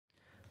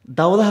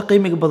daawadaha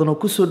qiimiga badan oo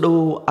ku soo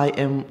dhawow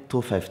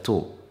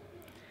im252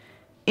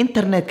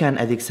 internetkan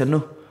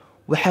adeegsano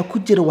waxa ku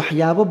jira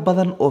waxyaabo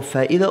badan oo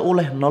faa'iido u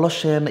leh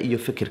nolosheena iyo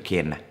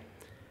fikirkeena.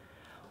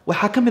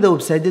 waxa kamid ah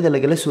website-yada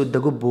lagala soo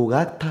dago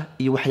buugaagta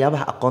iyo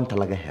waxyaabaha aqoonta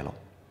laga helo.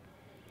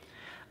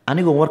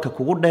 anigoo warka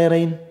kugu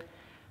dheerayn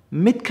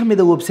mid kamid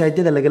ah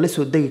website-yada lagala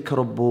soo dagi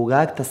karo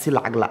buugaagta si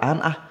lacag la'aan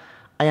ah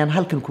ayaan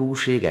halkan kugu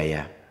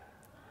sheegayaa.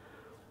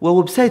 waa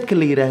website-ka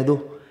la yiraahdo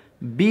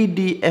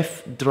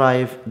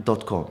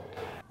pdfdrive.com.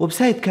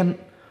 website-kan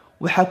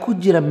waxa ku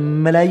jira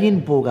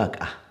malaayiin buugaag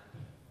ah.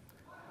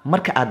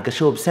 marka aad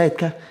gasho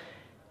website-ka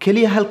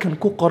kaliya halkan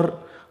ku qor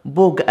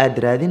buugga aad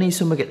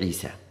raadinayso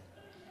magaciisa.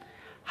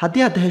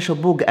 haddii aad hesho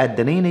buugga aad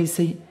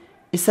danaynaysay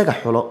isaga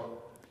xulo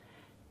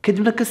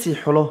kadibna ka sii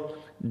xulo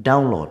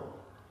download.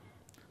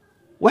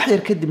 wax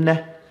yar kadibna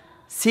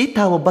sii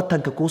taabo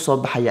batanka kuu soo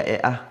baxaya ee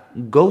ah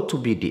go to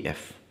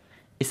pdf.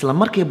 isla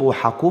markiiba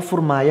waxaa kuu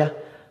furmaya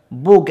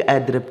buugga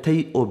aad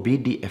rabtay oo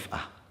pdf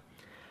ah.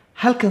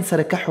 halkan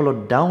sare ka xulo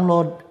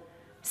download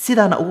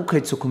sidaana ugu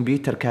kaydso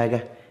kombiyuutarkaaga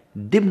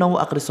dibna u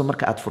aqriso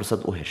marka aad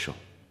fursad u hesho.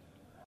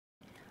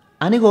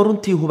 anigoo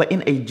runtii huba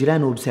in ay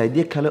jiraan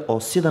website-yo kale oo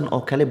sidan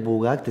oo kale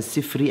buugaagta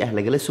si free ah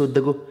lagala soo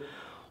dago,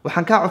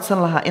 waxaan kaa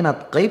codsan lahaa inaad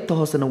qaybta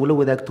hoose nagula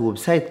wadaagto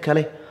website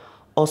kale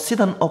oo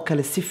sidan oo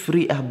kale si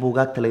free ah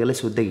buugaagta lagala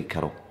soo dagi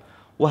karo.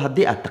 waa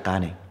haddii aad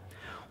taqaanay.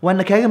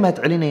 waana kaaga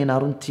mahadcelinaynaa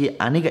runtii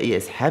aniga iyo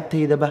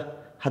asxaabtaydaba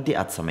haddii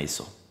aad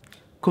samayso.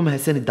 ku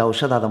mahadsanid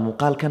daawashadaada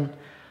muuqaalkan.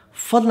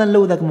 fadlan la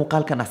wadaag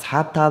muuqaalkan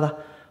asxaabtaada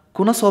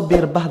kuna soo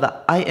biir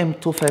bahda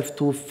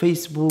im252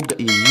 Facebook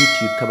iyo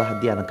YouTube kaba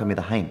haddii aadan ka mid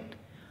ahayn.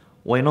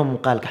 waynoo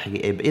muuqaalka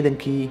xigay ee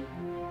idankii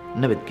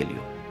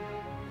nabadgelyo.